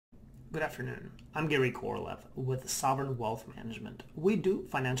Good afternoon. I'm Gary Korolev with Sovereign Wealth Management. We do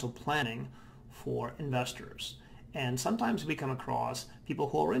financial planning for investors. And sometimes we come across people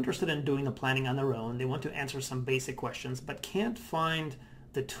who are interested in doing the planning on their own. They want to answer some basic questions but can't find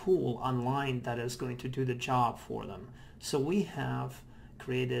the tool online that is going to do the job for them. So we have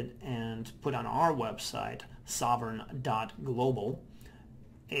created and put on our website, sovereign.global,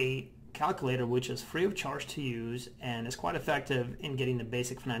 a calculator which is free of charge to use and is quite effective in getting the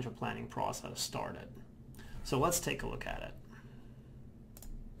basic financial planning process started. So let's take a look at it.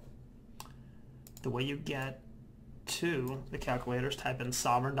 The way you get to the calculators, type in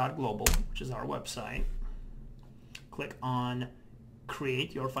sovereign.global, which is our website. Click on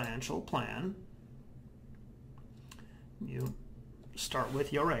Create Your Financial Plan. You start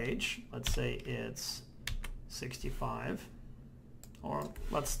with your age. Let's say it's 65. Or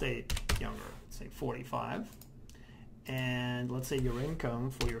let's stay younger, let's say 45. And let's say your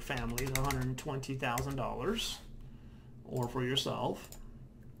income for your family is $120,000, or for yourself.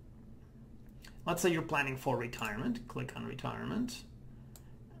 Let's say you're planning for retirement. Click on retirement.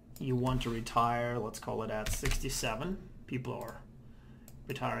 You want to retire, let's call it at 67. People are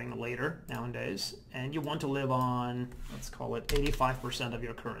retiring later nowadays. And you want to live on, let's call it 85% of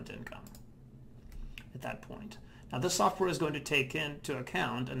your current income at that point. Now this software is going to take into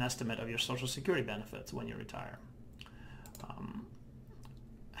account an estimate of your Social Security benefits when you retire.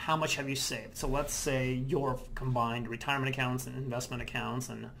 How much have you saved? So let's say your combined retirement accounts and investment accounts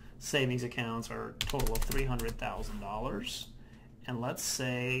and savings accounts are a total of $300,000. And let's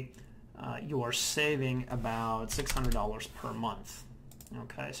say you are saving about $600 per month.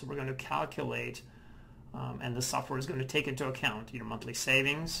 Okay, so we're going to calculate, and the software is going to take into account your monthly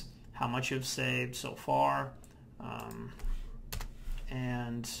savings, how much you've saved so far,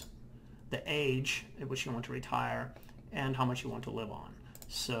 and the age at which you want to retire, and how much you want to live on.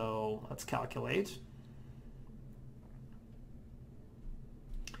 So let's calculate.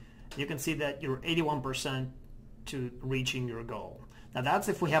 You can see that you're 81% to reaching your goal. Now that's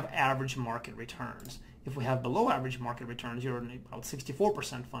if we have average market returns. If we have below average market returns, you're about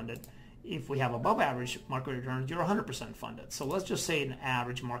 64% funded. If we have above average market returns, you're 100% funded. So let's just say in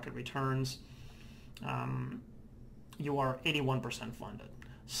average market returns, you are 81% funded.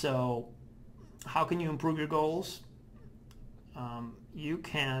 So how can you improve your goals? You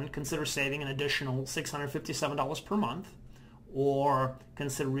can consider saving an additional $657 per month, or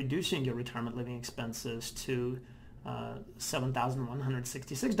consider reducing your retirement living expenses to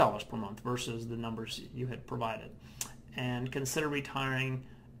 $7,166 per month versus the numbers you had provided. And consider retiring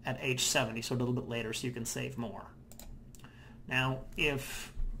at age 70, so a little bit later, so you can save more. Now,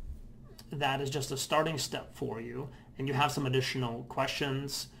 if that is just a starting step for you and you have some additional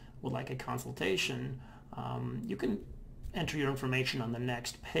questions, would like a consultation, you can enter your information on the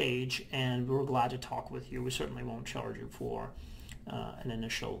next page and we're glad to talk with you. We certainly won't charge you for an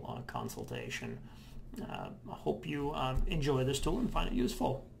initial consultation. I hope you enjoy this tool and find it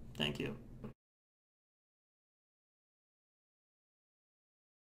useful. Thank you.